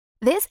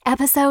This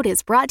episode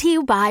is brought to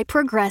you by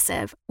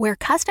Progressive, where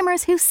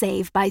customers who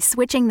save by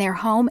switching their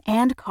home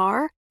and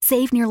car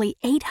save nearly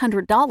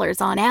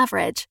 $800 on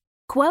average.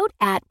 Quote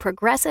at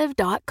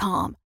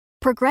Progressive.com.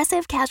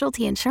 Progressive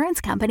Casualty Insurance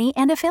Company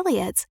and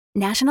Affiliates.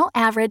 National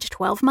average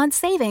 12-month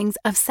savings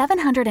of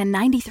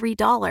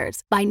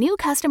 $793 by new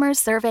customers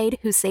surveyed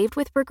who saved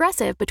with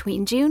Progressive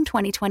between June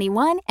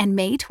 2021 and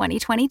May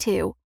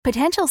 2022.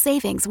 Potential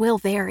savings will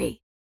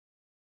vary.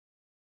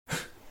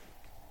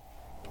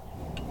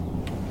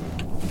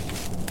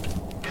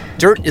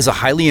 Dirt is a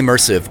highly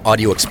immersive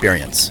audio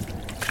experience.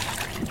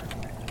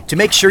 To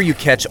make sure you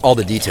catch all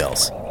the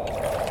details,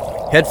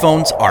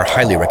 headphones are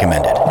highly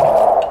recommended.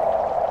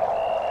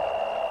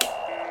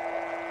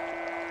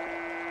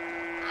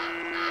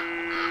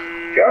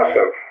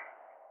 Joseph.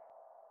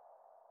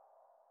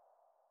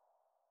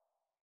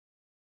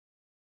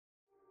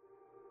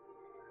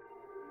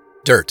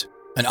 Dirt,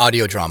 an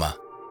audio drama,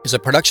 is a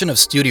production of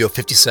Studio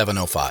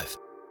 5705.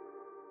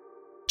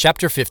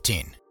 Chapter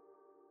 15.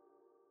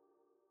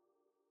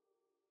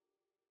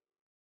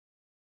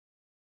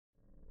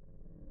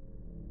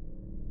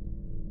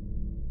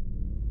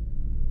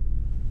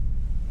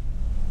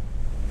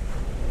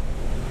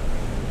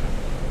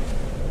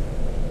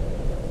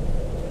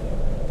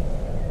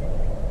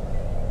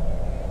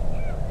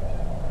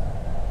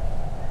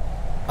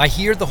 I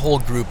hear the whole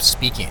group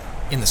speaking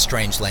in the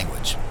strange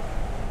language.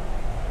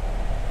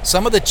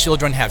 Some of the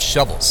children have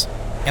shovels,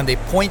 and they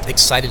point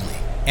excitedly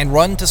and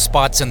run to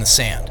spots in the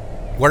sand,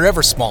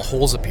 wherever small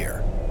holes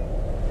appear.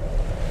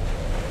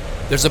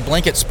 There's a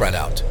blanket spread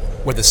out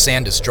where the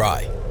sand is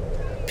dry,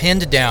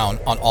 pinned down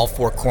on all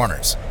four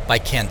corners by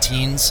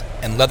canteens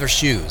and leather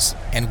shoes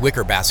and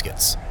wicker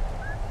baskets.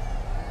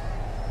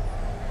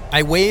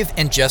 I wave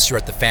and gesture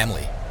at the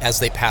family as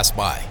they pass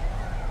by,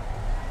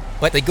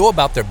 but they go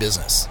about their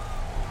business,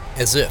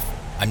 as if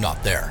I'm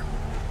not there.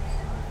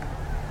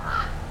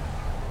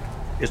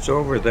 It's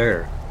over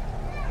there.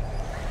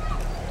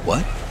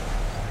 What?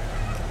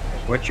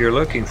 What you're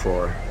looking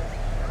for.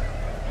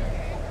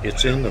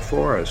 It's in the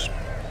forest.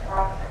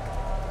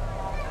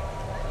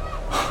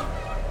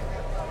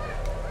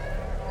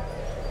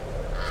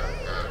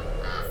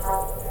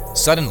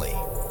 Suddenly,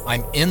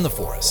 I'm in the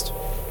forest,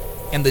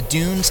 and the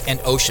dunes and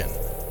ocean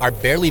are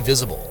barely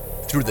visible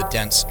through the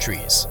dense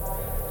trees.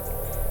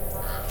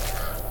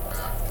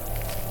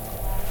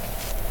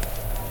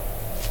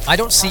 I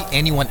don't see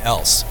anyone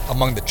else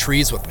among the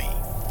trees with me,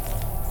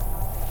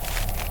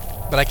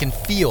 but I can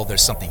feel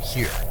there's something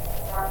here.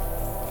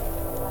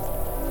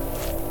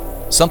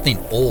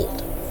 Something old.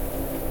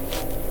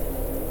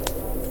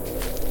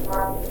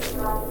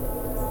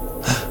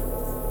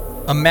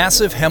 A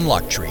massive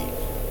hemlock tree,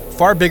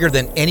 far bigger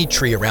than any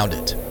tree around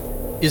it,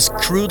 is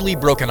crudely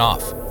broken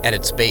off at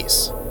its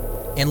base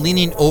and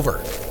leaning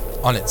over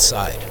on its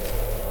side.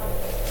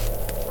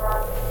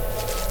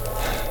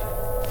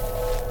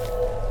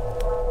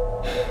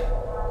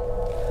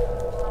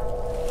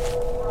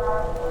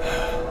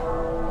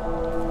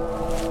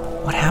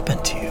 What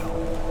happened to you?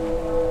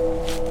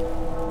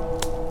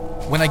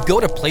 When I go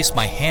to place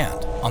my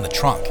hand on the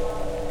trunk,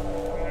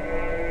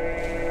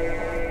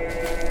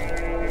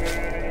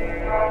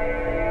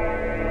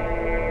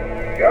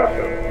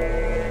 Joseph.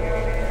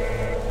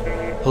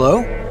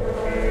 Hello?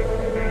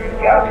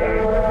 Joseph.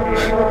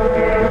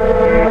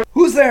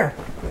 Who's there?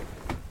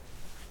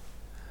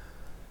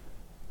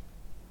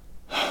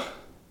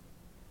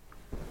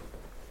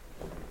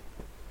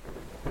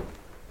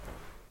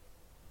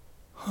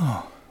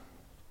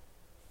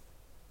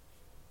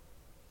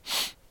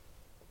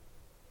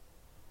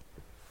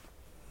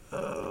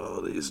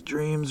 Oh, these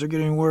dreams are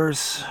getting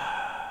worse.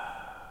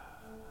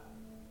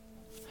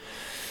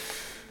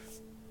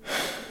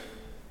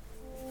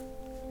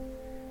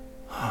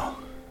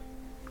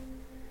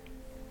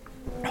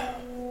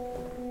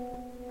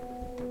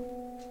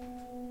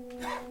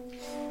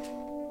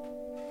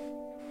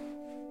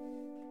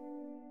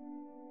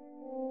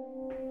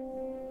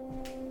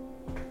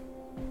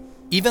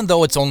 Even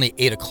though it's only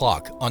 8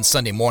 o'clock on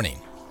Sunday morning,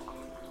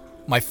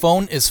 my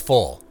phone is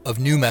full of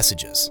new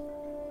messages.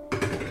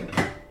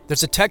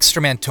 There's a text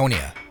from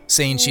Antonia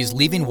saying she's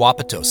leaving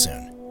Wapato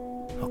soon.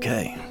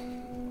 Okay,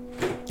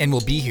 And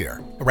will be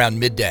here around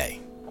midday.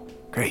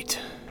 great.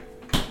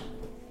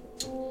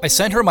 I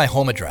sent her my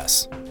home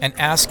address and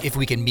ask if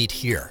we can meet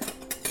here.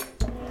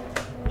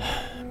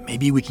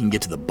 Maybe we can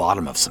get to the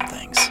bottom of some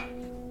things.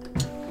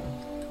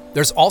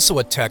 There's also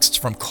a text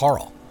from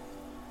Carl.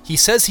 He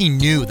says he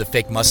knew the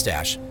fake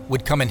mustache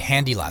would come in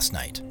handy last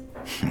night.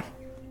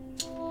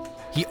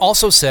 He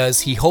also says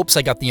he hopes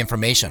I got the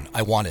information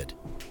I wanted,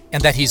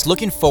 and that he's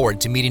looking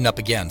forward to meeting up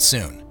again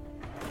soon.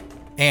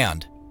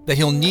 And that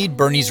he'll need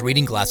Bernie's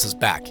reading glasses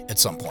back at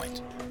some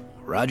point.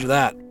 Roger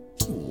that,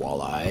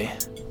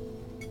 walleye.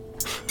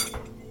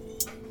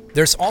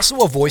 There's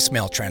also a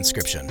voicemail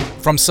transcription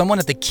from someone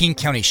at the King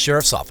County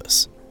Sheriff's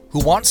Office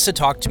who wants to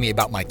talk to me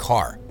about my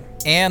car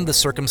and the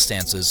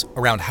circumstances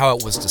around how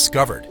it was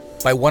discovered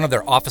by one of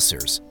their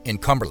officers in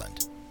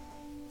Cumberland.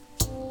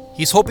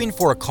 He's hoping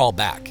for a call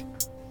back.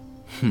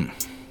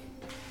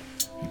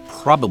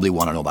 probably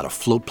want to know about a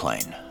float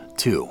plane,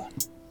 too.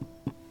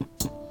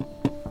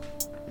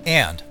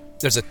 And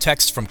there's a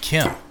text from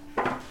Kim.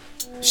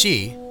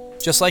 She,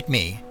 just like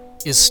me,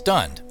 is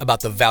stunned about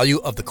the value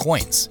of the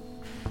coins.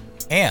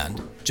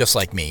 And, just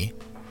like me,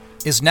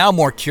 is now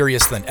more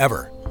curious than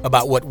ever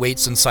about what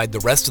waits inside the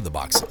rest of the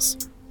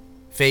boxes.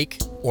 Fake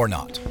or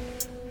not.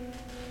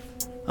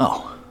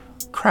 Oh,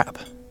 crap.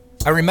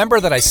 I remember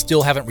that I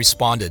still haven't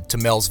responded to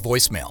Mel's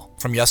voicemail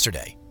from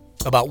yesterday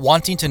about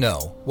wanting to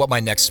know what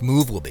my next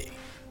move will be.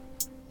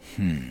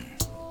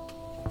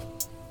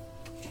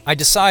 I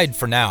decide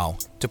for now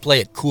to play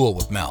it cool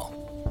with Mel.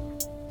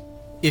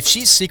 If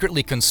she's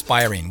secretly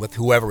conspiring with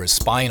whoever is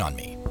spying on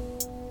me,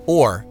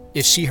 or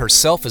if she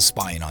herself is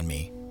spying on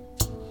me,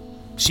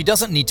 she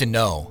doesn't need to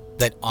know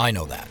that I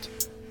know that.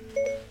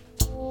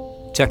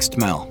 Text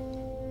Mel.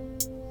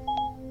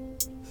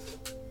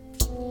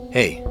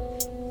 Hey,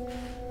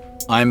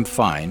 I'm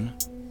fine.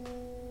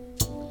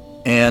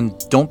 And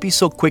don't be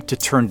so quick to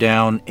turn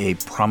down a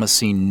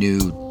promising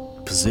new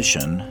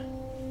position.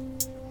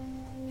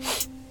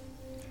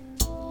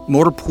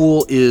 Motor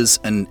pool is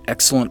an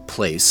excellent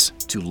place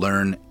to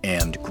learn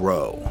and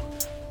grow.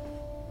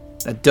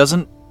 That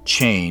doesn't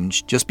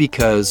change just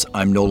because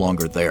I'm no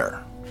longer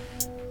there.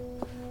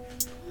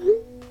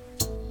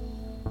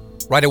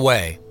 Right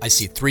away, I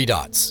see 3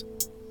 dots.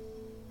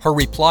 Her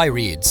reply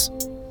reads,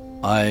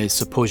 I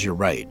suppose you're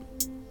right.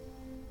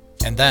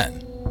 and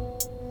then,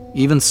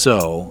 Even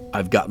so,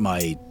 I've got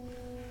my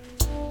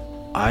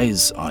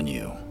eyes on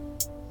you.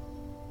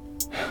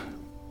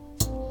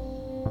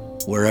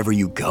 Wherever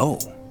you go.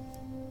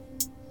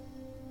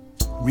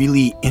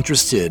 Really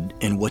interested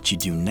in what you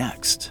do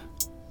next.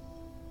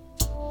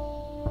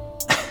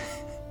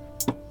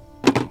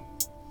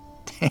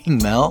 Dang,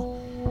 Mel.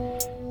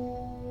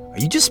 Are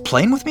you just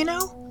playing with me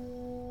now?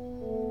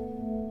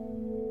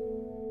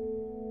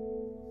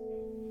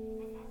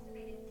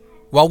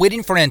 while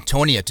waiting for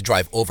Antonia to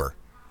drive over,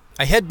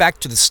 I head back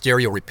to the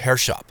stereo repair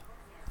shop,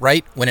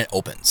 right when it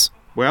opens.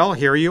 Well,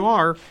 here you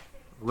are.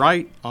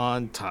 Right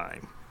on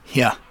time.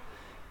 Yeah.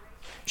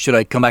 Should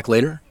I come back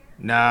later?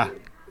 Nah,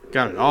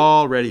 got it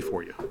all ready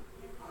for you.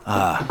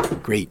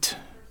 Great.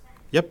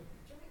 Yep.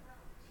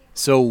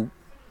 So,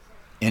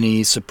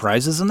 any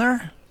surprises in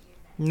there?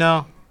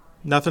 No,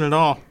 nothing at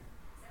all.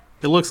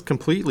 It looks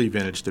completely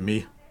vintage to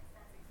me.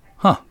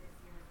 Huh.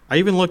 I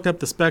even looked up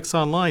the specs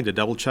online to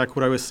double check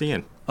what I was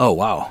seeing. Oh,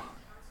 wow.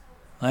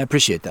 I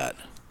appreciate that.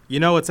 You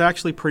know, it's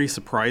actually pretty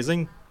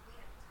surprising.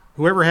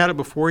 Whoever had it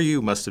before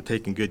you must have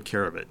taken good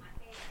care of it.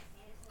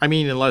 I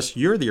mean, unless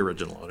you're the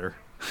original owner.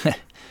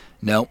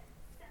 No.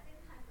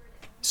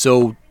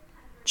 So,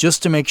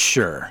 just to make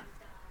sure,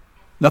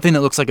 nothing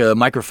that looks like a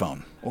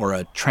microphone or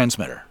a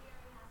transmitter.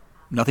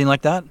 Nothing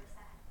like that?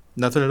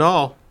 Nothing at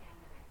all.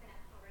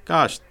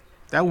 Gosh,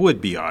 that would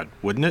be odd,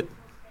 wouldn't it?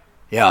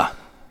 Yeah.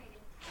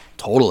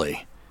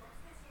 Totally.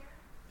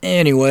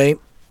 Anyway,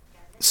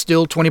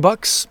 still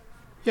 $20?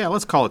 Yeah,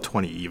 let's call it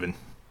 20 even.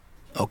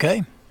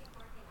 Okay.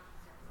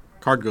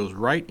 Card goes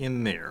right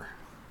in there.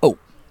 Oh,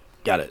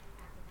 got it.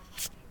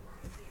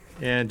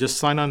 And just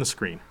sign on the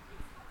screen.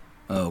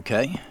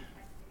 Okay.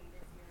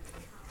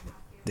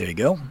 There you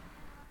go.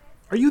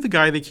 Are you the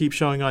guy they keep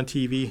showing on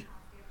TV?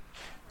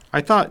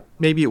 I thought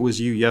maybe it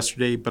was you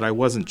yesterday, but I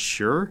wasn't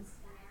sure.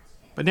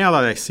 But now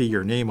that I see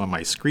your name on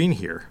my screen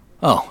here...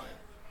 Oh,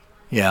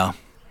 yeah.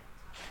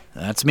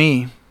 That's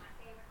me.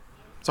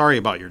 Sorry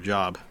about your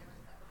job.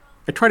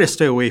 I try to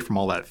stay away from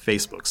all that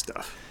Facebook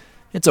stuff.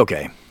 It's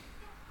okay.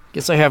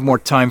 Guess I have more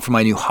time for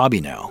my new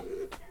hobby now.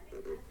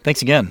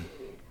 Thanks again.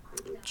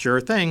 Sure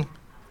thing.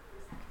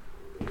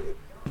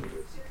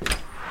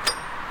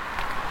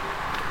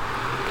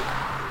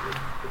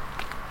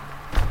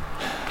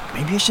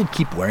 Maybe I should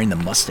keep wearing the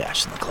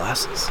mustache and the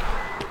glasses.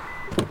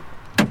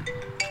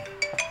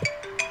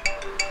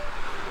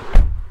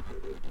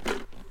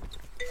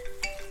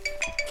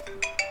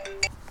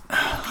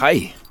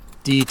 Hi,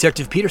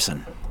 Detective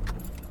Peterson.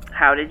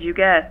 How did you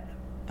guess?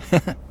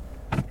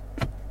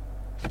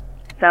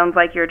 Sounds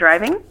like you're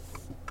driving?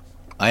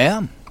 I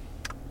am.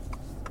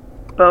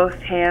 Both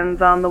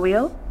hands on the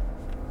wheel?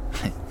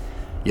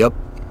 Yep.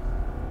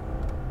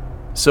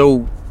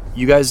 So,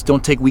 you guys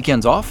don't take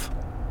weekends off?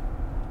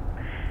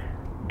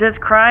 Does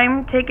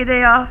crime take a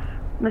day off,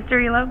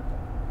 Mr. Elo?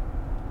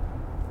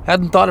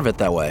 Hadn't thought of it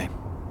that way.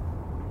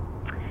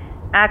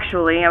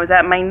 Actually, I was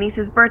at my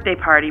niece's birthday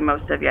party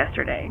most of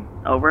yesterday,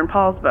 over in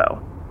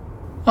Paulsbo.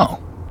 Oh,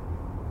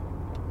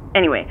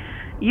 Anyway,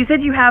 you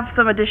said you have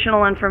some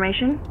additional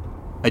information?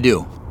 I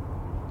do.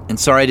 And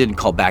sorry I didn't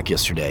call back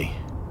yesterday.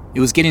 It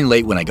was getting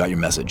late when I got your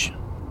message.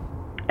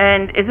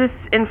 And is this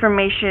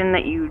information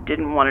that you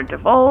didn't want to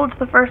divulge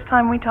the first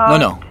time we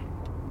talked? No.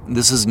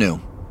 This is new.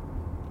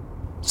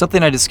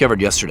 Something I discovered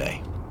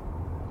yesterday.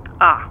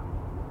 Ah.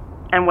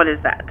 And what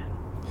is that?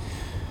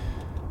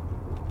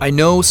 I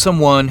know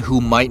someone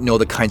who might know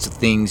the kinds of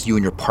things you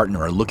and your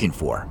partner are looking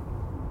for.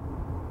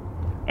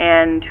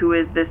 And who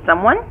is this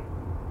someone?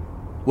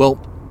 Well,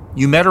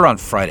 you met her on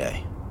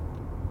Friday.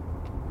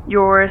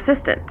 Your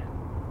assistant.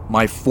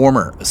 My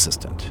former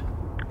assistant.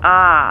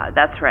 Ah,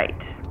 that's right.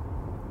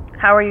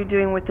 How are you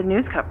doing with the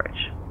news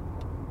coverage?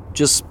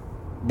 Just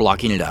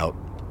blocking it out.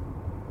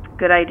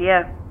 Good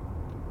idea.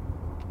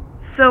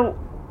 So,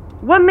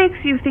 what makes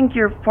you think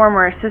your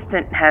former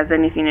assistant has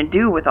anything to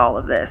do with all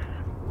of this?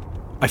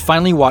 I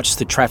finally watched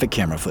the traffic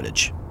camera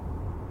footage.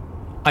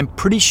 I'm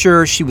pretty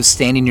sure she was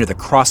standing near the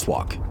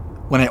crosswalk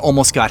when I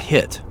almost got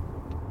hit.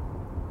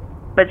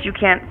 But you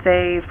can't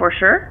say for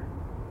sure?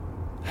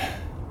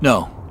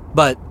 No,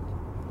 but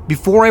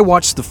before I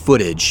watched the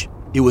footage,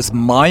 it was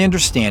my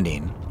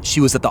understanding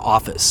she was at the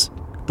office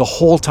the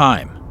whole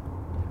time.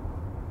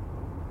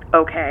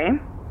 Okay.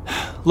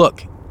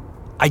 Look,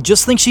 I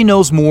just think she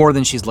knows more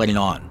than she's letting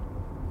on.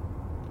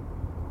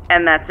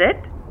 And that's it?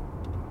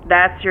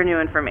 That's your new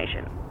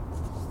information?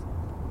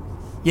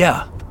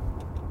 Yeah.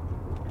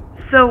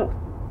 So,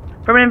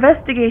 from an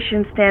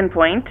investigation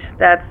standpoint,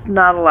 that's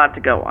not a lot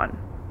to go on.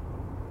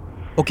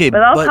 Okay,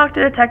 But I'll talk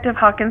to Detective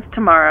Hawkins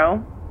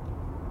tomorrow,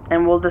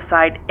 and we'll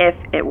decide if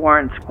it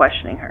warrants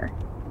questioning her.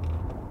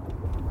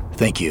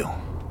 Thank you.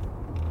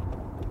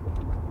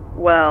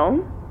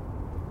 Well,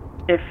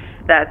 if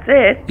that's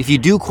it... If you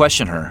do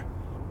question her,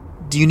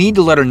 do you need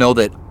to let her know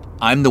that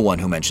I'm the one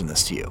who mentioned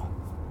this to you?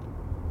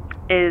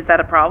 Is that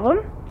a problem?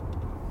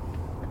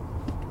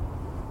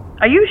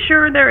 Are you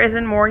sure there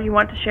isn't more you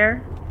want to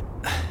share?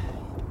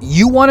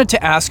 You wanted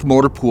to ask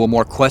Motorpool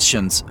more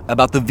questions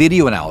about the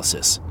video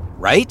analysis,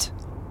 right?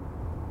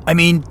 I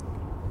mean,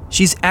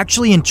 she's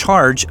actually in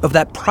charge of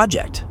that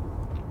project.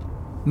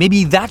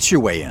 Maybe that's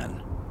your way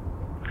in.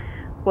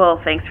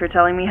 Well, thanks for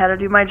telling me how to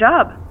do my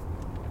job.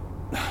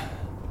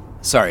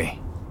 Sorry.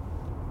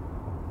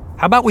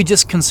 How about we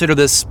just consider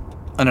this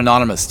an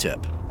anonymous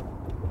tip?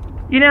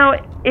 You know,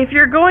 if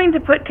you're going to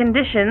put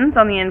conditions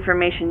on the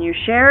information you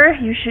share,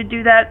 you should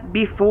do that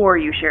before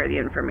you share the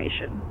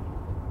information.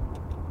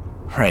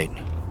 Right.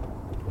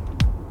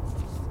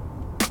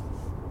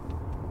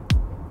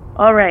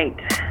 All right.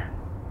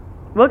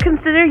 We'll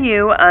consider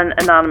you an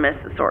anonymous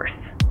source.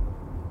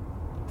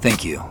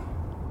 Thank you.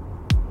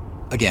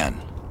 Again.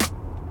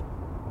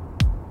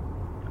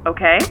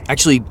 Okay?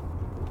 Actually,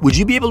 would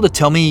you be able to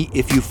tell me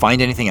if you find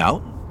anything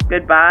out?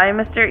 Goodbye,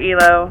 Mr.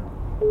 Elo.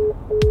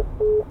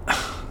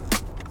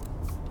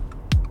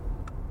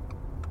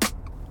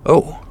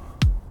 Oh.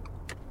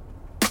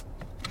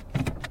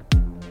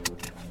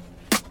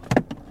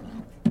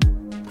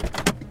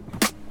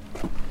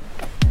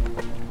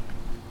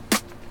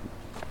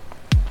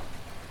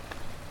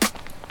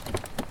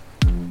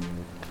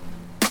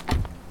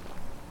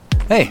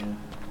 Hey.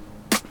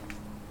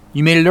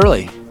 You made it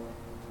early.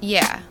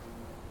 Yeah.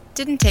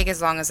 Didn't take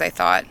as long as I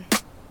thought.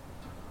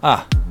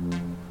 Ah.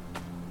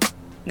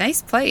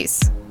 Nice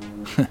place.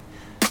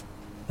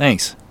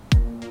 Thanks.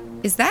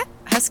 Is that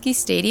Husky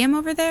Stadium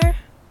over there?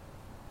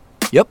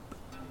 Yep.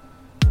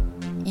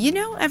 You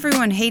know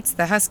everyone hates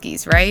the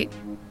Huskies, right?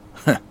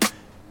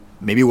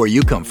 Maybe where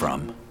you come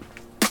from.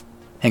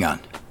 Hang on.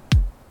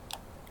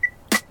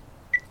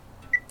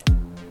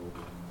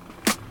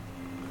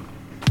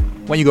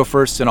 Why don't you go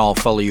first and I'll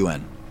follow you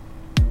in.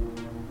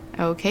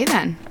 Okay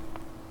then.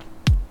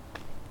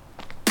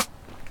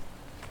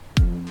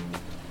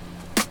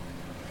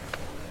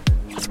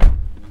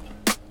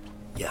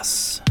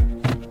 Yes.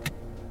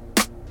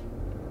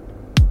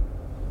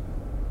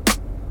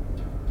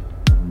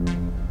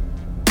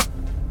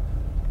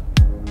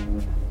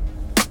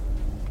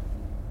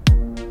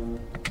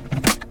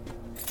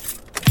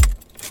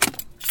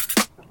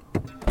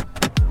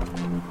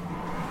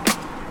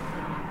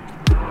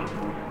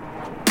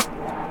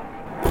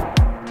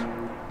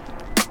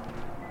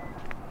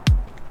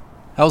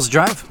 How's the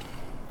drive?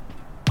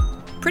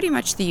 Pretty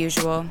much the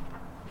usual.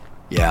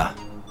 Yeah.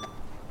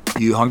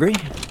 You hungry?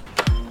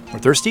 Or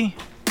thirsty?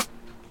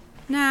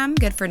 Nah, I'm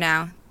good for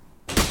now.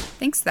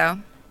 Thanks, though.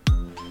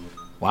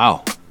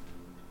 Wow.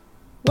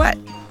 What?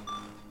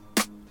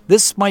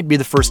 This might be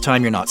the first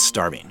time you're not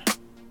starving.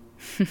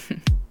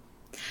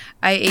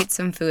 I ate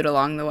some food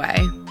along the way.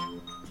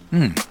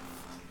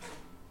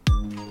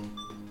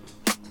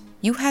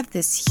 You have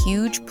this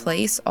huge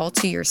place all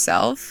to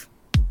yourself?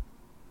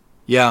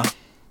 Yeah.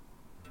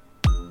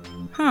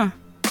 Huh.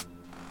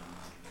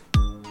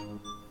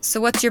 So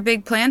what's your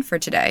big plan for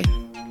today?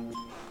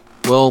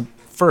 Well,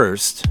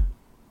 first,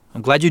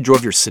 I'm glad you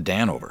drove your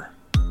sedan over.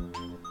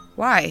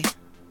 Why?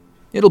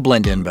 It'll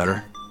blend in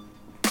better.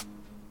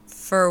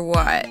 For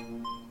what?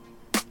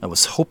 I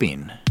was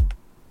hoping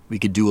we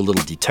could do a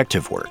little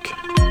detective work.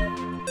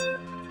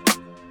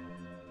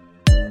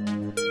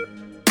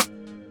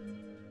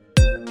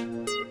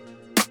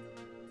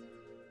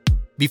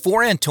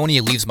 Before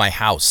Antonia leaves my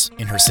house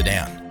in her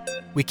sedan,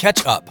 we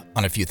catch up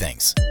on a few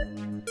things.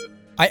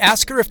 I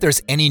ask her if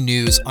there's any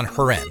news on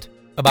her end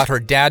about her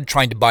dad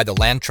trying to buy the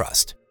land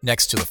trust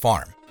next to the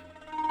farm.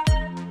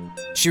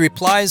 She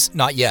replies,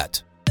 not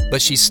yet,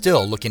 but she's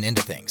still looking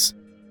into things.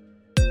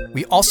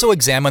 We also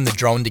examine the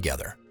drone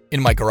together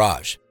in my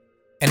garage,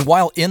 and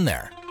while in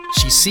there,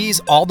 she sees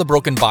all the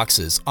broken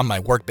boxes on my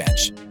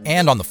workbench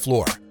and on the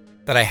floor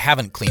that I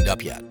haven't cleaned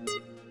up yet.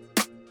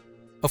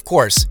 Of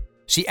course,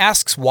 she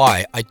asks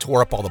why I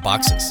tore up all the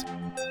boxes.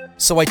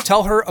 So I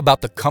tell her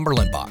about the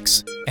Cumberland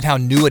box and how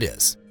new it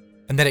is,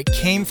 and that it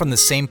came from the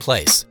same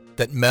place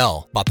that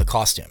Mel bought the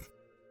costume.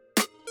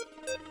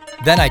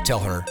 Then I tell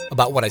her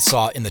about what I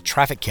saw in the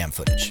traffic cam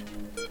footage.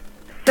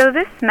 So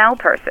this Mel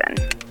person,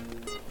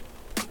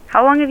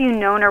 how long have you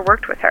known or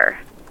worked with her?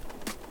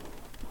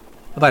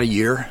 About a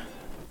year.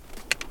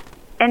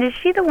 And is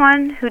she the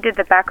one who did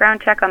the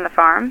background check on the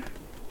farm?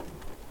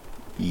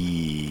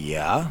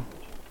 Yeah.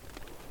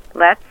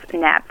 Let's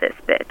nab this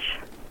bitch.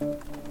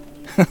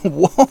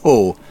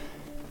 Whoa.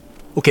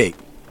 Okay,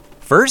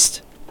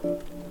 first,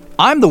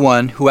 I'm the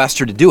one who asked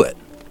her to do it.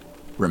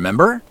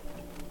 Remember?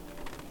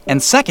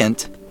 And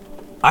second,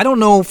 I don't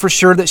know for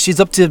sure that she's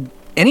up to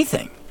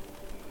anything.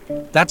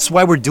 That's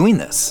why we're doing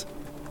this.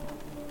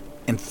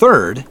 And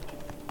third,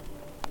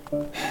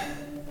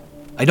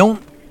 I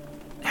don't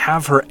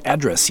have her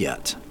address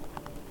yet,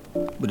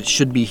 but it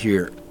should be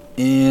here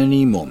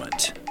any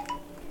moment.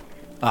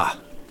 Ah,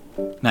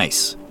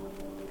 nice.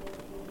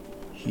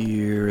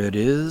 Here it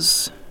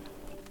is.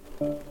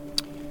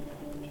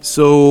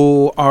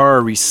 So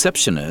our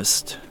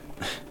receptionist,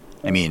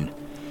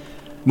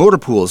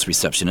 Motorpool's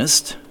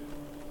receptionist,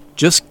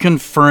 just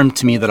confirmed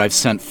to me that I've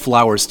sent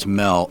flowers to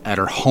Mel at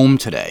her home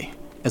today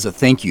as a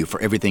thank you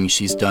for everything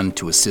she's done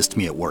to assist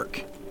me at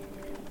work.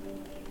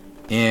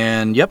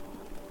 And yep,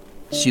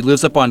 she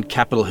lives up on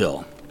Capitol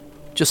Hill,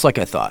 just like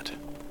I thought.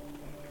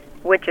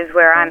 Which is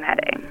where I'm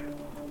heading.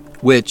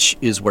 Which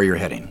is where you're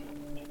heading.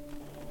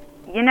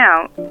 You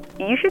know,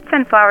 you should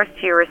send flowers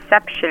to your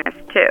receptionist,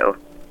 too,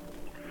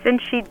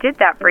 since she did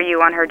that for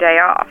you on her day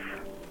off.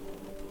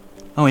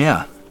 Oh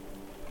yeah,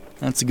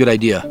 that's a good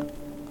idea.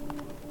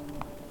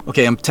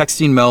 Okay, I'm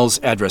texting Mel's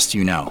address to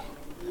you now.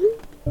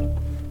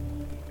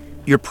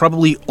 You're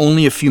probably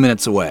only a few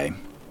minutes away,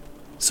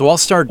 so I'll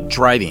start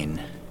driving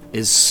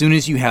as soon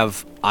as you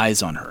have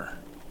eyes on her.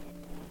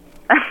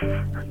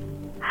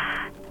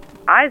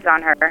 Eyes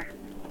on her?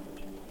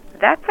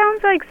 That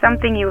sounds like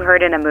something you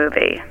heard in a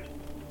movie.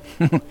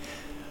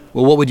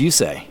 Well, what would you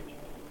say?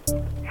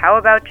 How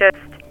about just,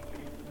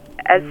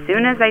 as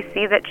soon as I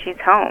see that she's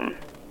home?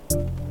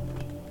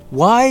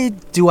 Why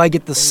do I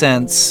get the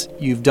sense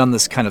you've done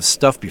this kind of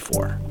stuff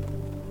before?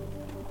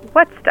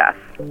 What stuff?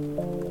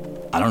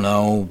 I don't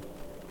know,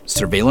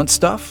 surveillance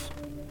stuff?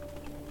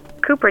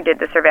 Cooper did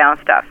the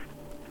surveillance stuff.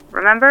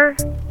 Remember?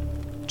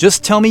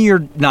 Just tell me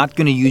you're not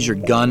going to use your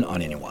gun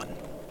on anyone.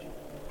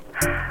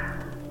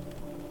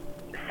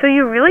 So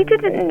you really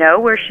didn't know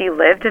where she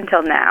lived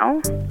until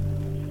now?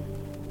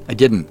 I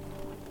didn't.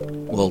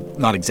 Well,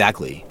 not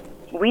exactly.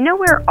 We know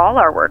where all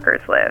our workers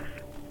live.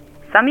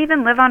 Some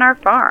even live on our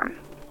farm.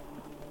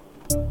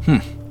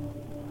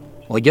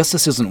 Well, I guess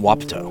this isn't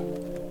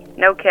Wapato.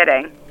 No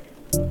kidding.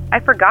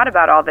 I forgot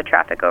about all the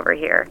traffic over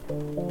here,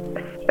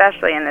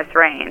 especially in this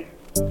rain.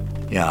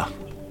 Yeah.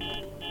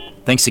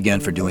 Thanks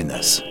again for doing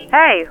this.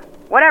 Hey,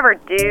 whatever,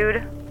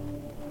 dude.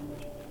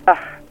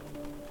 Ugh.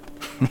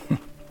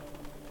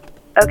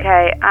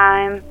 Okay,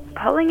 I'm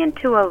pulling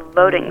into a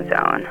loading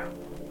zone.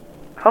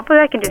 Hopefully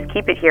I can just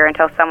keep it here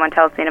until someone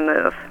tells me to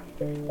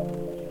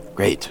move.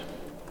 Great.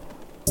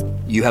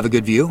 You have a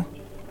good view?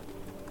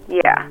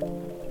 Yeah.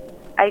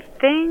 I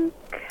think...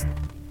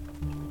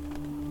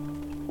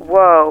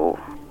 Whoa.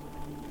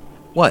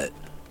 What?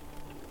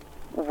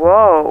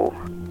 Whoa.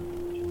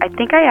 I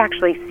think I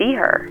actually see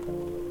her.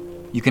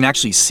 You can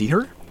actually see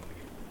her?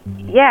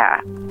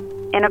 Yeah,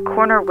 in a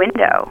corner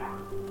window.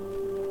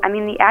 I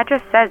mean, the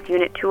address says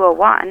Unit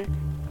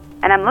 201,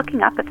 and I'm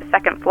looking up at the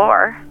second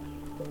floor.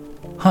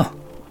 Huh.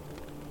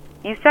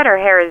 You said her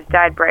hair is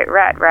dyed bright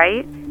red,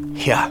 right?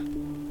 Yeah.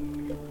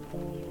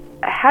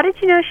 How did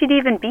you know she'd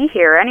even be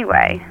here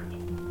anyway?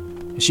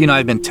 She and I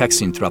have been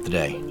texting throughout the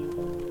day.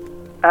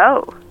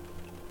 Oh,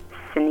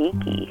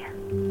 sneaky.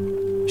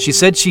 She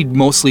said she'd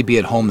mostly be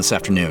at home this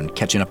afternoon,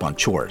 catching up on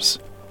chores.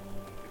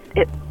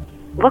 It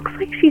looks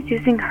like she's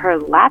using her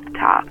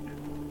laptop.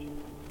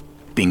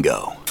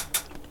 Bingo.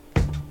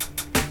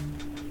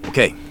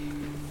 Okay.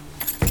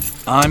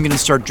 I'm gonna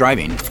start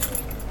driving.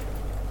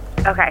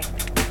 Okay.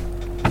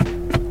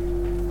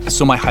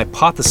 So my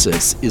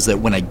hypothesis is that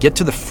when I get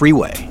to the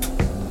freeway,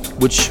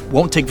 which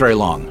won't take very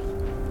long,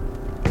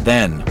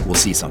 then we'll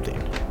see something.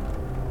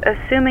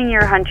 Assuming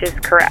your hunch is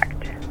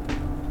correct.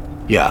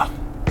 Yeah.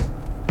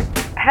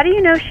 How do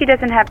you know she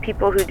doesn't have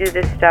people who do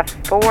this stuff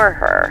for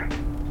her?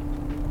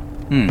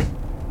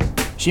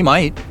 She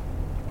might.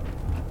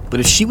 But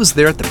if she was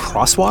there at the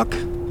crosswalk,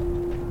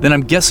 then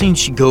I'm guessing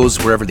she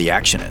goes wherever the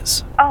action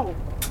is. Oh,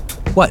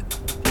 What?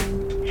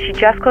 she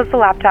just closed the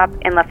laptop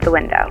and left the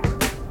window.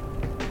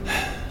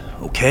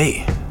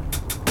 Okay.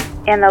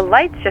 And the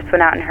lights just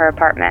went out in her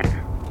apartment.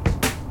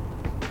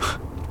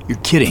 You're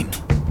kidding.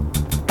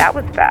 That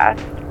was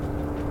fast.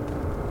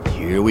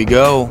 Here we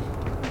go.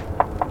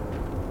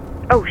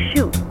 Oh,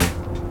 shoot.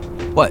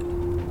 What?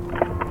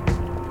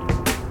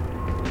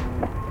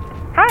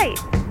 Hi.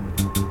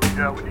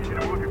 Yeah, we need you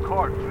to move your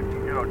car so we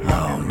can get our truck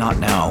Oh, not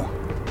now.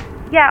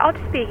 Yeah, I'll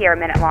just be here a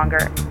minute longer.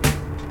 in.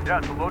 Yeah,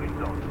 it's a loading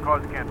zone. The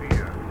cars can't be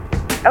here.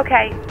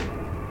 Okay.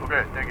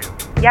 Okay, thank you.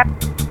 Yep.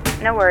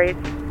 No worries.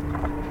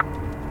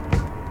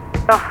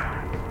 Ugh.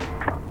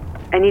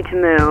 I need to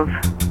move.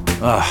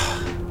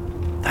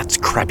 Ugh. That's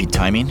crappy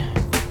timing.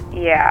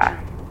 Yeah.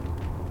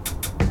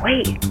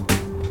 Wait.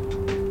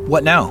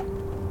 What now?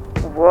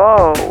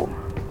 Whoa.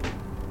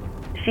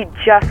 She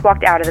just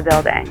walked out of the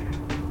building.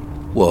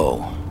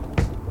 Whoa.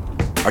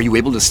 Are you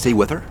able to stay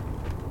with her?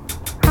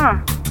 Huh.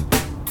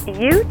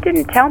 You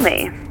didn't tell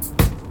me.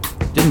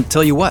 Didn't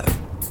tell you what?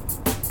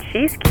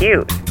 She's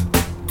cute.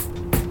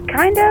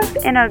 Kind of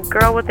in a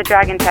girl with a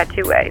dragon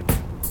tattoo way.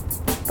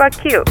 But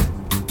cute.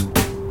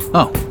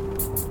 Oh.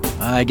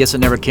 I guess it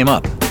never came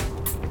up.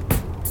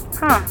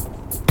 Huh.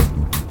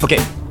 Okay,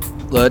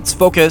 let's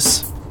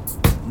focus.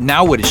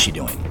 Now what is she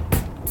doing?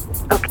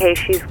 Okay,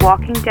 she's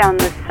walking down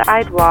the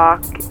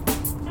sidewalk.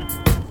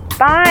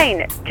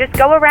 Fine, just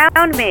go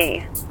around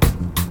me.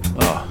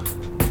 Oh,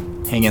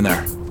 hang in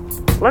there.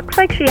 Looks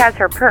like she has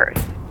her purse.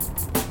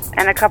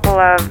 And a couple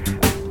of,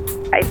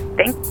 I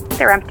think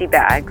they're empty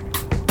bags.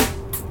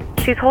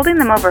 She's holding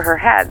them over her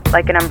head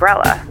like an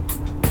umbrella.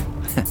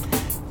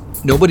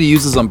 Nobody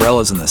uses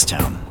umbrellas in this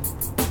town.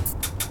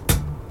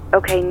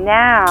 Okay,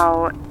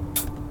 now...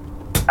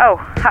 Oh,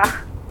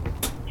 ha.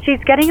 She's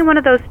getting in one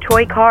of those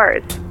toy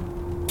cars.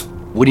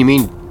 What do you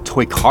mean,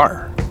 toy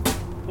car?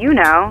 You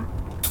know,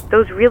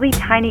 those really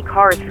tiny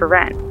cars for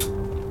rent.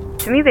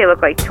 To me, they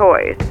look like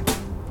toys.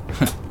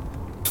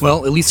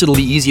 Well, at least it'll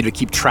be easy to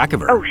keep track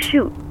of her. Oh,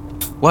 shoot.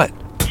 What?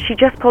 She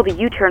just pulled a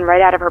U-turn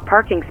right out of her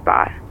parking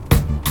spot.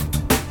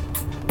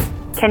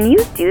 Can you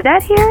do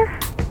that here?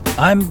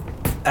 I'm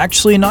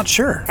actually not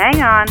sure.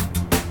 Hang on.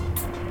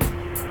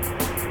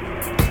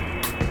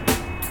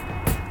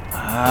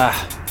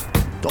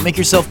 Don't make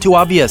yourself too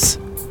obvious.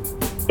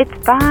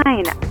 It's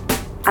fine.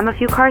 I'm a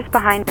few cars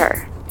behind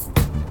her.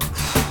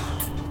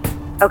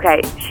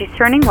 Okay, she's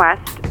turning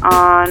west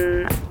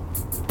on...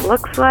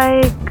 looks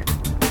like...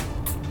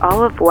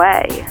 Olive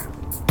Way.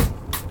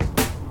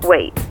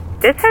 Wait,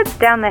 this heads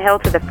down the hill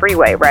to the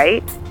freeway,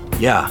 right?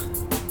 Yeah,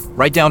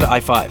 right down to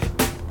I-5.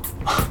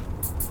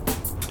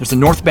 There's a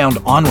northbound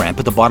on-ramp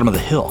at the bottom of the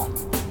hill.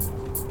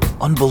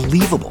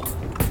 Unbelievable.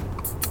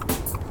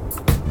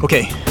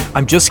 Okay,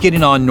 I'm just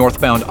getting on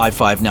northbound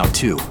I-5 now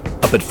too,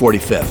 up at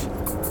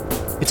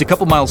 45th. It's a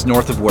couple miles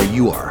north of where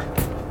you are.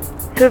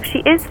 So if she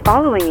is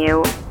following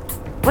you,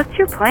 what's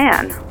your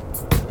plan?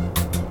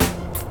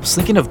 I was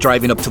thinking of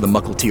driving up to the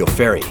Mukilteo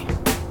Ferry.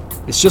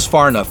 It's just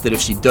far enough that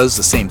if she does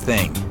the same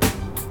thing,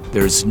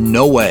 there's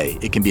no way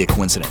it can be a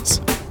coincidence.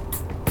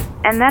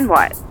 And then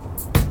what?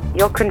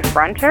 You'll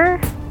confront her?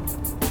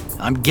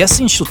 I'm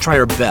guessing she'll try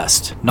her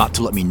best not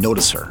to let me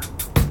notice her.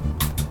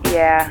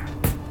 Yeah.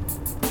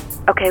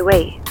 Okay,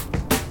 wait.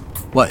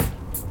 What?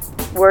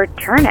 We're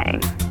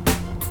turning.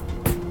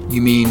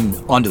 You mean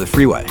onto the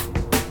freeway?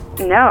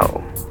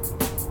 No.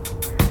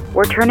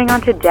 We're turning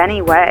onto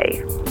Denny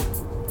Way.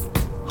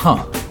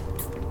 Huh.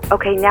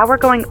 Okay, now we're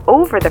going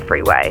over the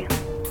freeway.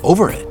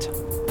 Over it?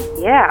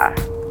 Yeah.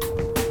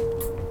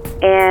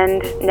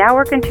 And now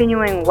we're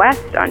continuing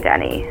west on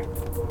Denny.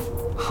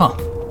 Huh.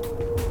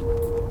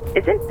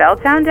 Isn't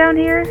Belltown down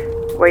here?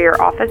 Where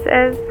your office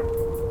is?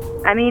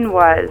 I mean,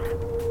 was.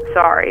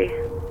 Sorry.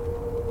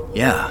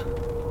 Yeah.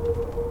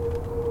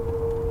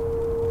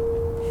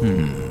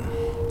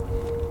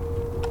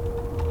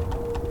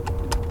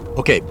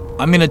 Okay,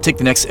 I'm gonna take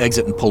the next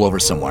exit and pull over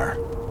somewhere.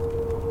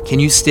 Can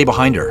you stay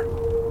behind her?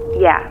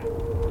 Yeah.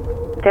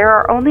 There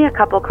are only a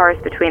couple cars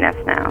between us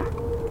now.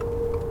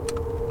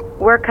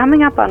 We're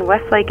coming up on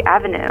Westlake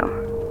Avenue.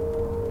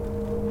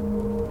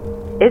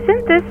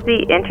 Isn't this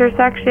the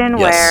intersection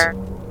Yes.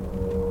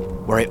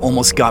 Where I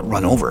almost got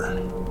run over.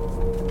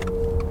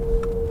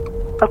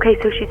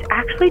 Okay, so she's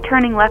actually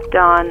turning left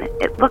on,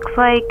 it looks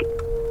like,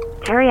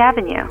 Terry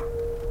Avenue.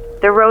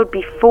 The road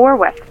before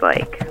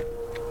Westlake.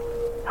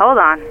 Hold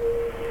on.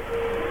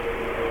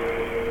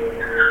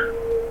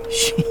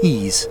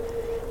 Jeez.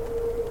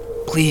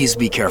 Please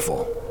be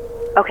careful.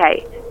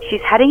 Okay,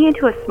 she's heading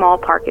into a small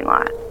parking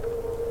lot.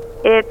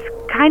 It's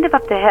kind of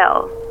up the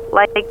hill,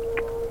 like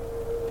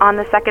on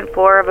the second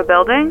floor of a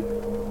building.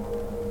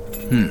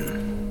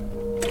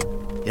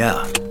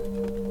 Yeah.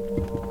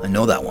 I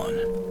know that one.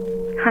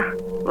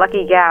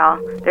 Lucky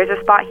gal. There's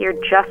a spot here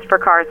just for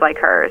cars like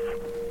hers.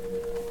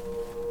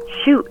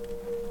 Shoot.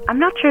 I'm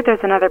not sure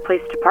there's another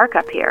place to park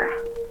up here.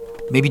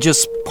 Maybe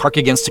just park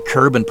against a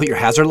curb and put your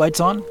hazard lights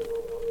on?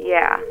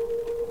 Yeah.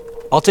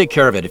 I'll take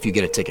care of it if you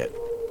get a ticket.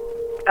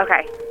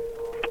 Okay.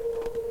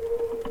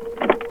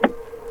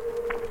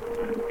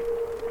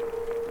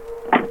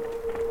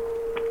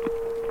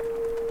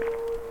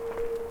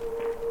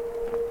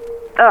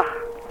 Ugh.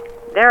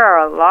 There are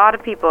a lot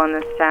of people in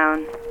this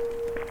town.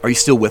 Are you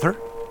still with her?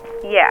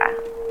 Yeah.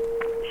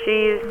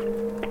 She's...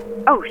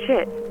 Oh,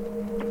 shit.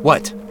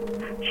 What?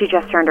 She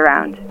just turned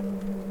around.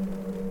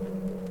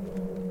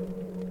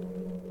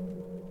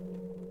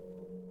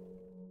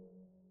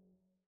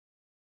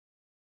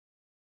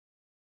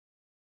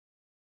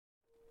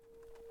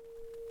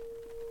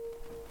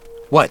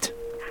 What?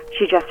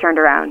 She just turned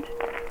around.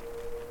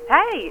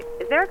 Hey,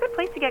 is there a good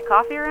place to get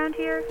coffee around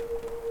here?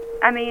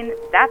 I mean,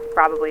 that's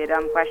probably a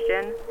dumb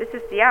question. This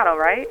is Seattle,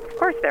 right? Of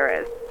course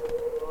there is.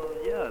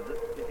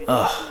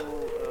 Ugh.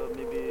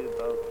 Maybe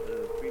about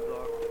 3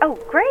 blocks. Oh,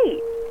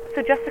 great.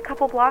 So just a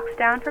couple blocks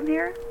down from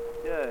here?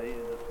 Yeah, you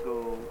just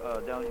go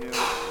down here,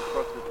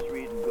 across the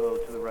street, and go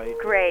to the right.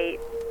 Great.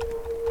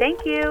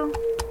 Thank you.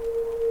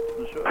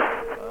 Sure.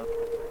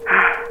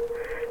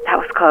 That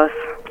was close.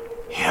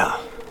 Yeah.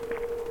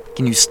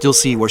 Can you still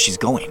see where she's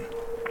going?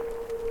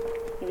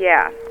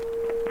 Yeah.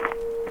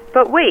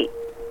 But wait.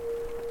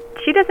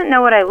 She doesn't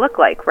know what I look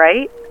like,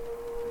 right?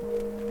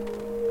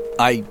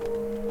 I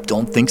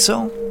don't think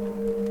so.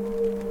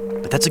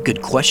 But that's a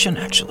good question,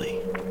 actually.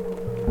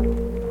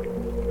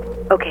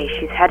 Okay,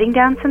 she's heading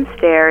down some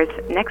stairs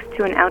next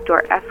to an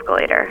outdoor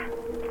escalator.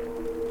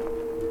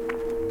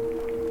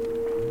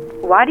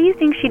 Why do you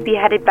think she'd be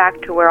headed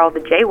back to where all the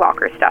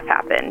jaywalker stuff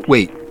happened?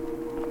 Wait.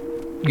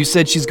 You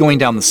said she's going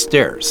down the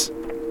stairs.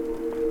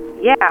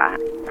 Yeah.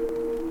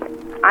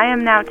 I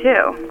am now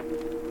too.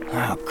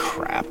 Oh,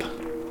 crap.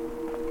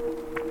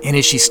 And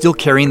is she still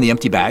carrying the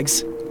empty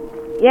bags?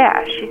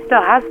 Yeah, she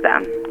still has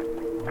them.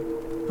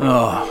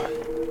 Oh.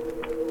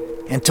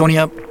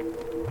 Antonia,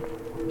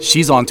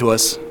 she's onto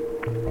us.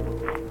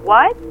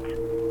 What?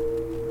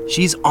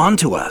 She's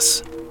onto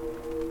us.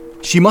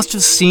 She must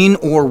have seen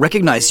or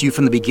recognized you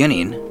from the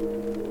beginning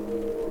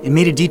and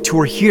made a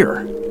detour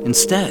here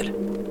instead.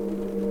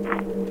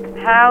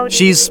 How?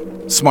 She's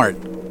smart.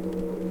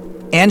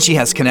 And she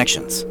has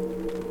connections.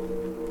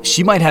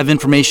 She might have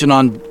information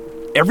on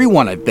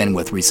everyone I've been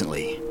with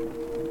recently.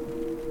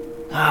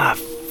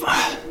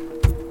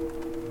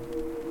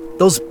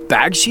 Those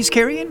bags she's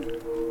carrying?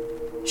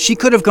 She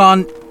could have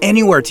gone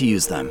anywhere to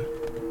use them.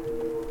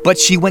 But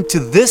she went to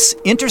this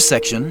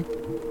intersection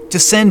to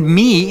send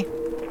me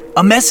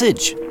a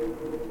message.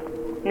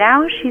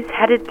 Now she's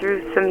headed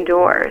through some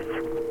doors.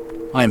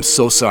 I am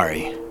so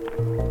sorry.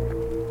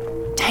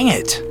 Dang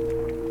it.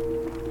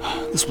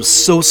 This was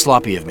so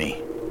sloppy of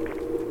me.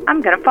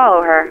 I'm gonna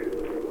follow her.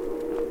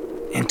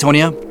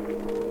 Antonia,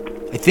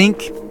 I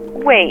think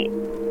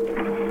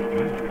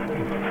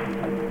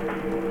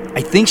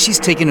she's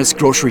taking us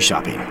grocery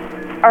shopping.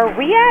 Are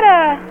we at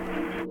a...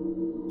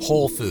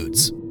 Whole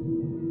Foods.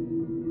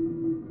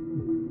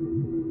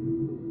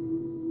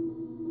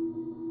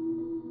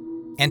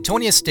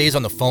 Antonia stays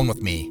on the phone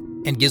with me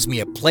and gives me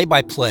a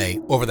play-by-play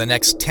over the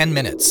next 10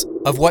 minutes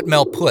of what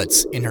Mel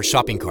puts in her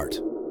shopping cart.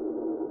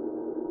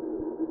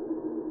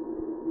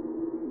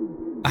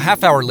 A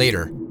half hour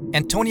later,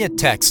 Antonia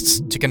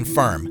texts to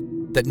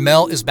confirm that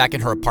Mel is back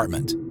in her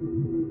apartment,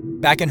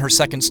 back in her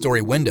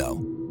second-story window,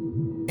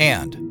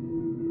 and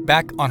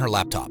back on her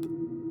laptop.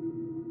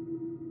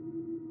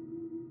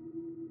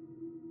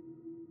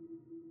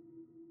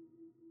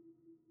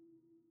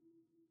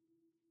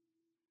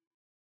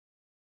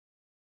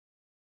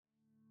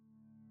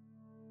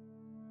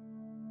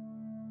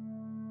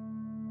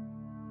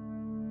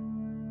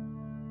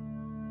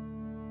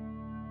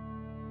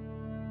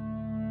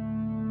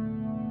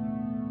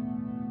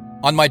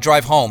 On my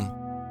drive home,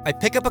 I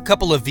pick up a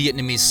couple of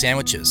Vietnamese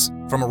sandwiches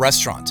from a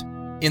restaurant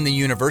in the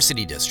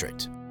University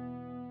District.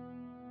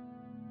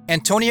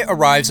 Antonia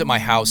arrives at my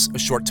house a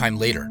short time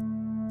later,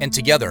 and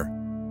together,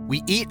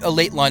 we eat a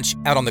late lunch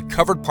out on the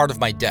covered part of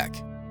my deck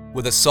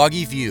with a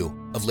soggy view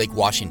of Lake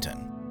Washington.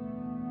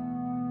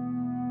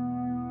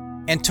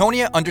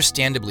 Antonia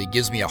understandably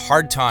gives me a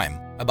hard time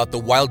about the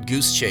wild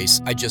goose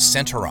chase I just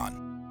sent her on,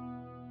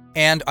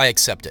 and I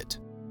accept it.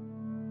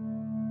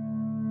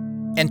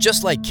 And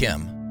just like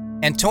Kim,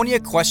 Antonia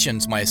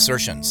questions my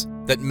assertions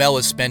that Mel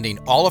is spending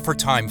all of her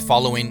time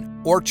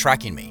following or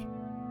tracking me.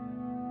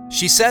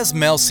 She says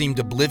Mel seemed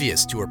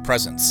oblivious to her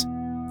presence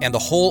and the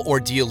whole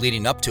ordeal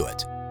leading up to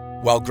it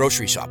while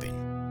grocery shopping.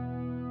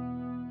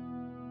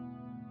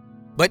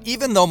 But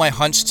even though my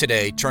hunch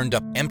today turned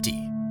up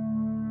empty,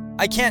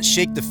 I can't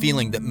shake the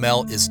feeling that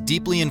Mel is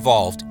deeply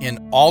involved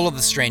in all of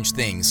the strange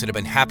things that have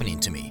been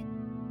happening to me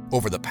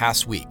over the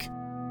past week.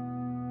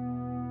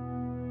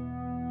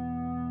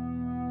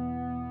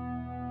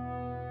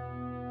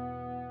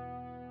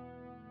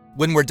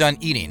 When we're done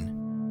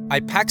eating, I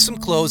pack some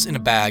clothes in a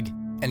bag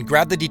and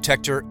grab the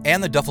detector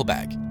and the duffel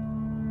bag,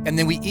 and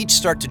then we each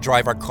start to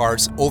drive our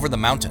cars over the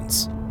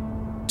mountains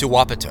to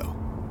Wapato.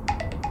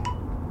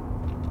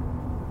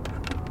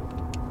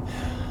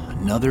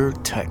 Another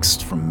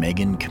text from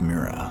Megan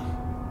Kimura.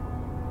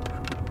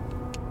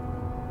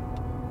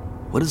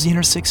 What does the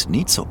Inner Six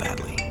need so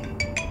badly?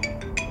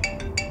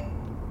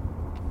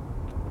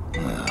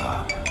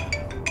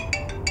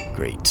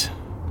 Great.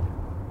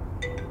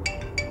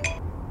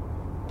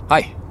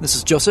 Hi, this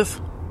is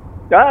Joseph.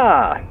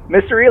 Ah,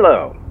 Mr.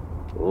 Elo.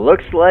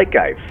 Looks like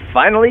I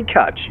finally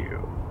caught you.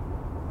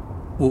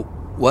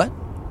 What?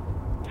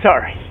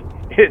 Sorry,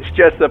 it's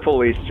just a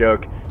police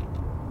joke.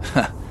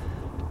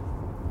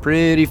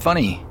 Pretty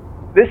funny.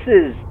 This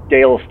is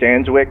Dale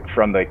Stanswick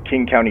from the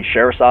King County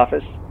Sheriff's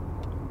Office.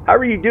 How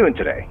are you doing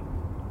today?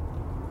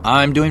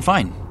 I'm doing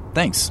fine,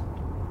 thanks.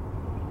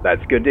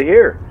 That's good to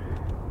hear.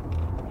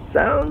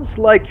 Sounds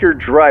like you're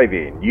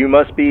driving. You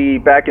must be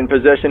back in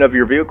possession of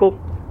your vehicle?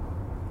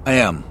 I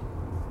am.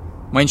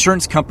 My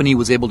insurance company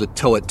was able to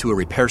tow it to a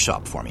repair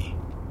shop for me.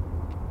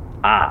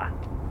 Ah.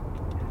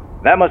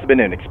 That must have been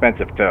an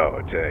expensive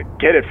tow. To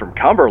get it from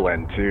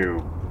Cumberland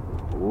to...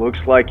 Looks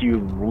like you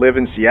live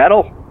in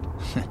Seattle?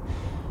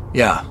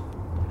 Yeah.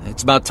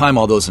 It's about time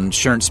all those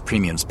insurance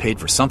premiums paid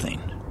for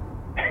something.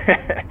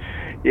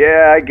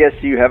 Yeah, I guess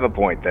you have a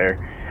point there.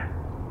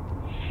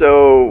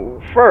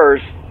 So,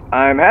 first,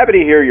 I'm happy to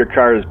hear your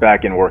car is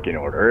back in working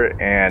order,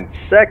 and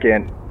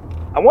second,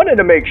 I wanted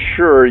to make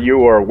sure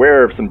you are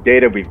aware of some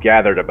data we've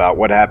gathered about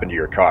what happened to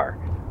your car.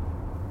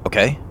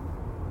 Okay.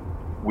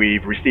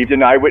 We've received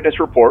an eyewitness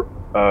report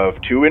of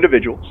 2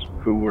 individuals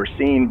who were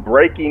seen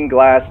breaking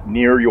glass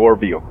near your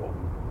vehicle.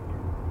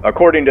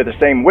 According to the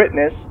same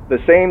witness, the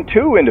same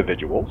 2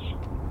 individuals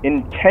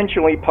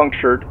intentionally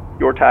punctured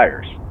your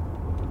tires.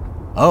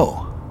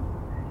 Oh.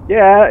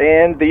 Yeah,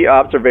 and the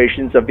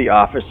observations of the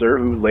officer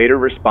who later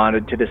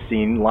responded to the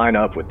scene line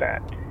up with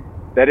that.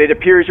 That it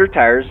appears your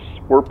tires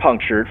were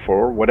punctured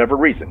for whatever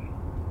reason.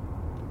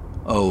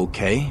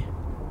 Okay.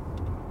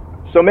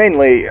 So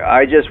mainly,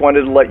 I just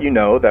wanted to let you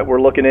know that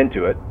we're looking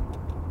into it.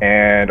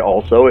 And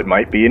also, it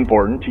might be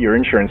important to your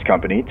insurance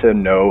company to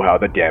know how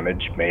the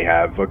damage may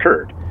have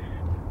occurred.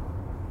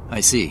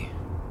 I see.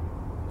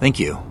 Thank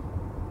you.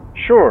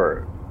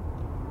 Sure.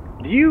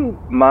 Do you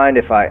mind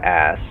if I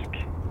ask,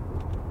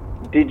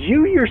 did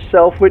you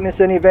yourself witness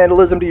any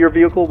vandalism to your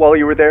vehicle while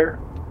you were there?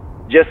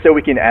 Just so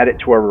we can add it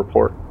to our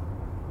report.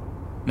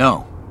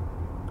 No.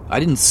 I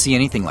didn't see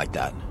anything like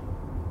that.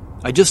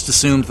 I just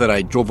assumed that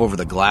I drove over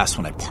the glass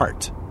when I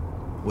parked,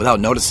 without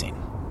noticing.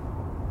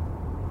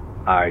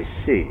 I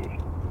see.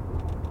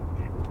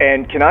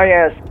 And can I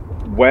ask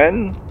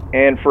when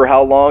and for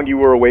how long you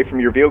were away from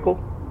your vehicle?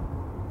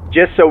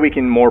 Just so we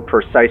can more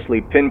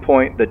precisely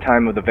pinpoint the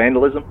time of the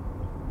vandalism?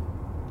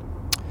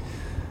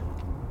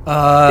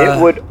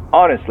 It would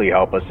honestly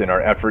help us in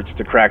our efforts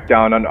to crack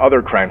down on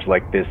other crimes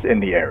like this in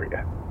the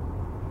area.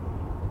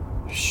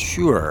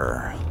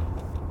 Sure.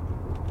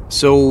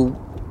 So,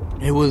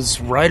 it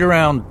was right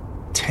around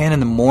 10 in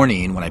the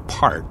morning when I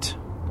parked.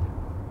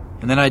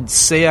 And then I'd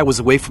say I was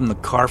away from the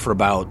car for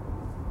about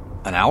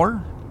an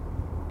hour?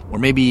 Or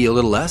maybe a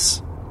little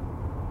less?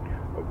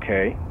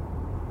 Okay.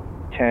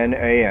 10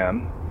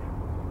 a.m.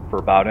 for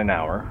about an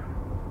hour.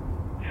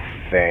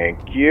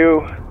 Thank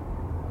you.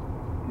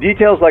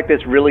 Details like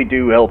this really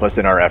do help us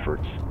in our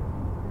efforts.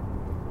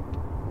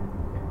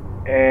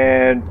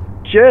 And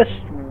just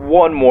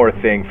one more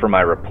thing for my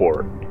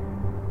report.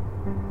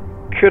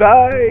 Could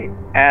I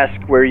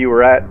ask where you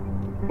were at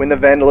when the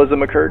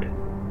vandalism occurred?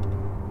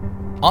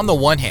 On the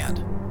one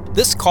hand,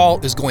 this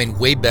call is going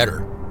way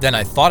better than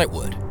I thought it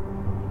would.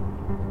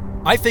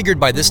 I figured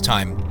by this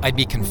time I'd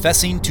be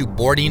confessing to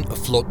boarding a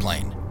float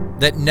plane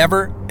that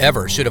never,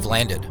 ever should have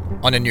landed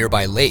on a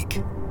nearby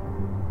lake.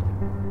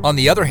 On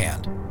the other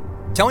hand,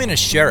 telling a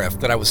sheriff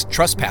that I was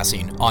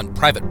trespassing on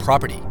private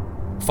property,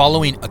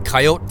 following a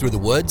coyote through the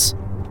woods,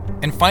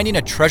 and finding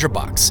a treasure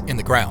box in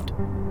the ground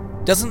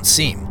doesn't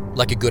seem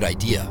like a good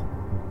idea.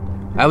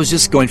 I was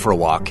just going for a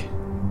walk.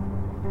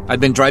 I'd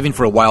been driving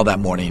for a while that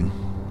morning,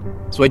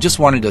 so I just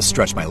wanted to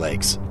stretch my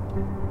legs.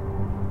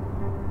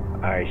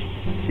 I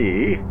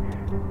see.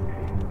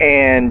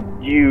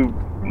 And you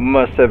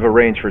must have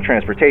arranged for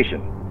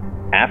transportation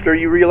after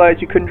you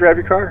realized you couldn't drive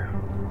your car?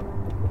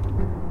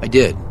 I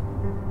did.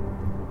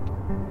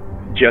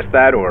 Just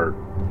that, or?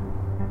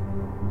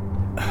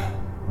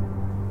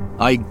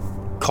 I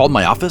called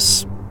my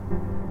office,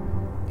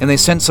 and they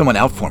sent someone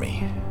out for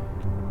me.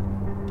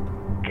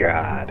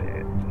 Got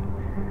it.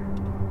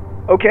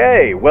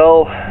 Okay,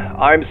 well,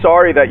 I'm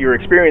sorry that your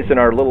experience in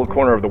our little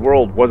corner of the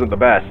world wasn't the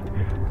best.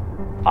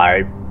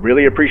 I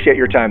really appreciate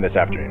your time this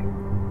afternoon.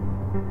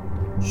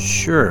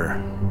 Sure.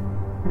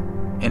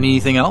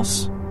 Anything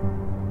else?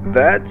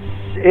 That's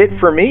it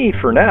for me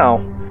for now.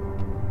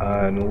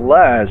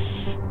 Unless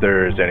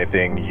there's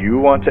anything you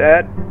want to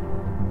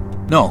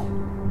add? No.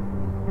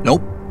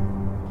 Nope.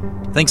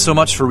 Thanks so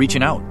much for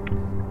reaching out.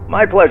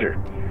 My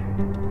pleasure.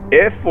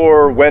 If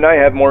or when I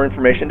have more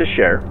information to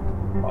share,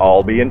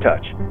 I'll be in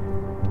touch.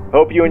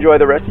 Hope you enjoy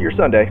the rest of your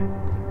Sunday.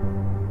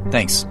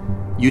 Thanks.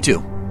 You too.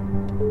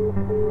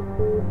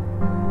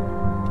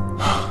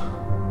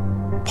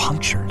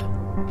 Punctured.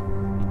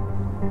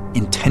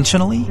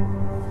 Intentionally?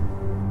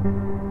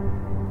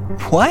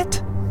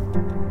 What?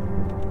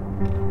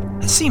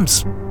 That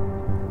seems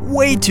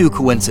way too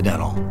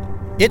coincidental.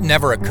 It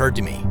never occurred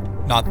to me,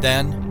 not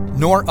then,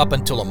 nor up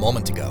until a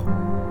moment ago,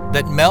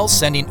 that Mel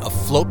sending a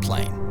float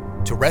plane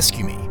to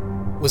rescue me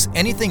was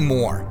anything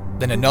more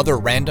than another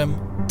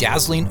random,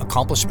 dazzling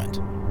accomplishment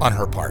on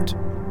her part.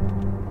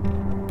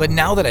 But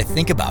now that I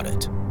think about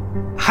it,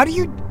 how do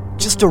you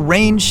just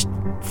arrange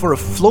for a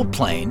float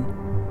plane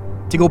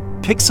to go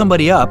pick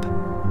somebody up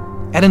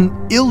at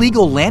an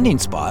illegal landing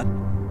spot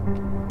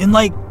in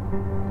like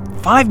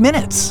 5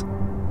 minutes?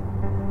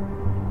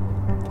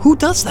 Who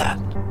does that?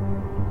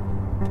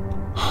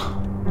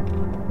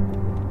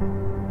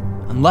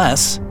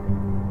 Unless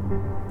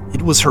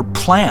it was her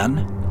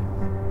plan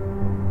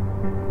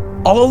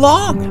all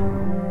along.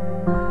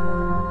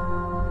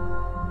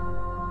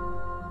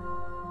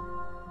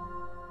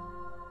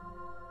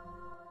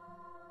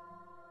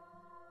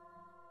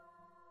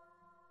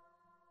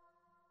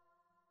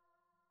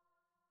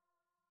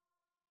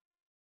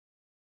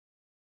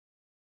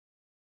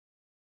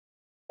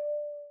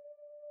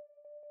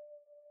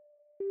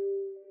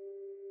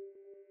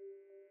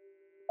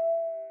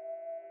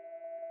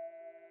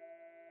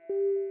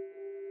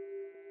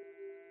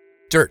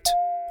 Dirt,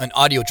 an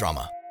audio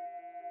drama,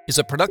 is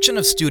a production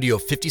of Studio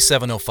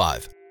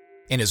 5705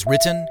 and is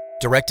written,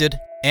 directed,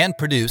 and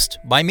produced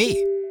by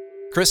me,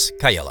 Chris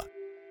Cayella.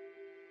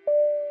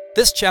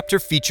 This chapter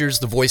features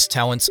the voice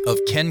talents of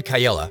Ken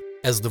Cayella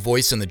as the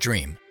voice in the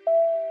dream,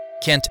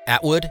 Kent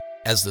Atwood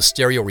as the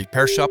stereo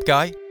repair shop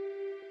guy,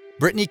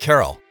 Brittany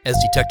Carroll as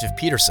Detective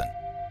Peterson,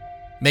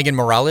 Megan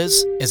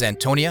Morales as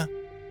Antonia,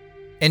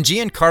 and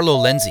Giancarlo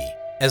Lenzi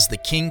as the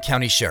King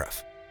County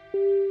Sheriff.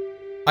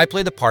 I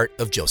play the part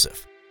of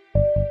Joseph.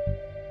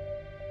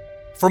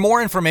 For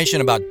more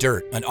information about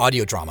Dirt, an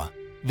audio drama,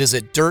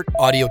 visit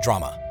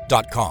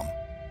dirtaudiodrama.com.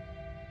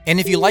 And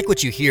if you like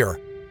what you hear,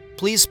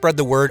 please spread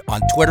the word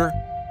on Twitter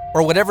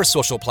or whatever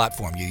social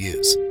platform you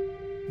use.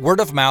 Word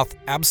of mouth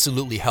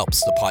absolutely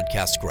helps the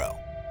podcast grow.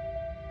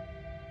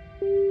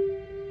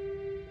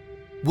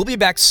 We'll be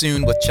back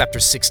soon with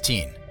Chapter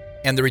 16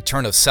 and the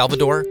return of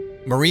Salvador,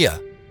 Maria,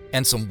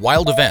 and some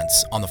wild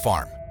events on the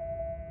farm.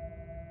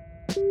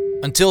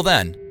 Until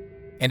then,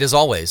 and as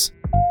always,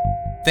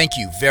 thank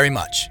you very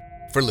much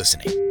for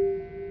listening.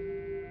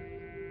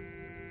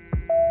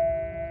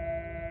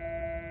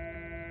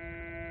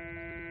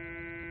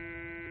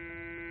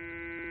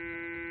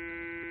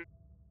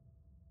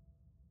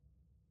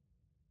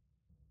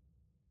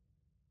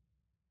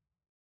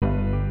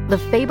 The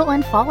Fable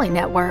and Folly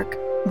Network,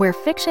 where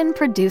fiction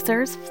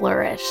producers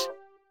flourish.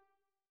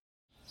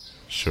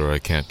 Sure I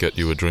can't get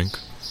you a drink?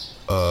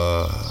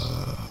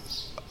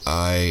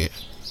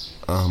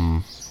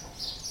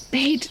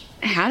 They'd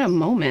had a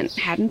moment,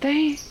 hadn't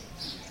they?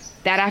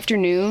 That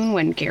afternoon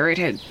when Garrett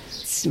had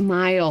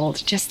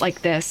smiled just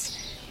like this,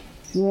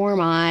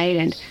 warm-eyed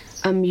and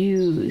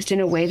amused in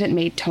a way that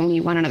made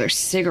Tony want another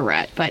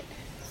cigarette, but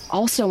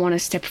also want to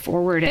step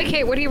forward and... Hey,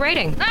 Kate, what are you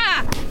writing?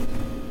 Ah!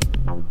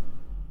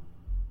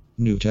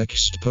 New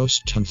text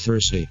post on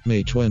Thursday,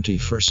 May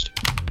 21st.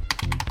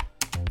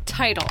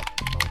 Title: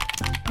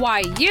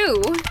 Why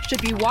You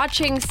Should Be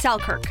Watching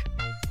Selkirk.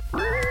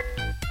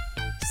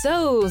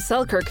 So,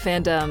 Selkirk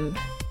fandom.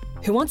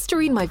 Who wants to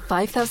read my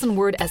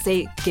 5,000-word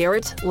essay,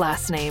 Garrett,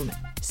 last name,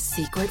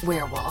 Secret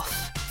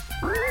Werewolf?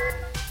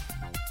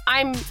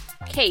 I'm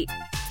Kate,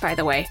 by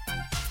the way.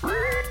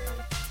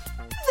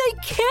 They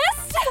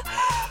kissed?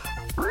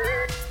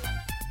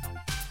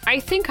 I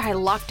think I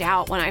lucked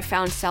out when I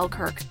found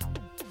Selkirk.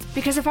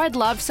 Because if I'd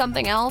loved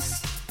something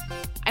else,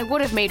 I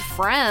would have made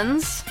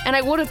friends, and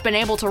I would have been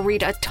able to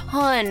read a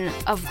ton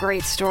of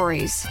great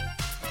stories.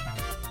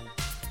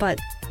 But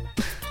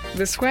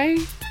this way,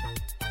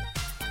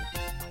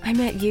 I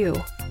met you.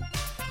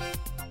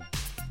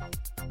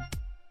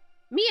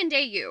 Me and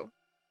Day You,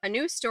 a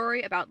new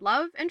story about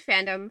love and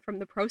fandom from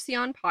the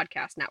Procyon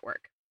Podcast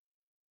Network.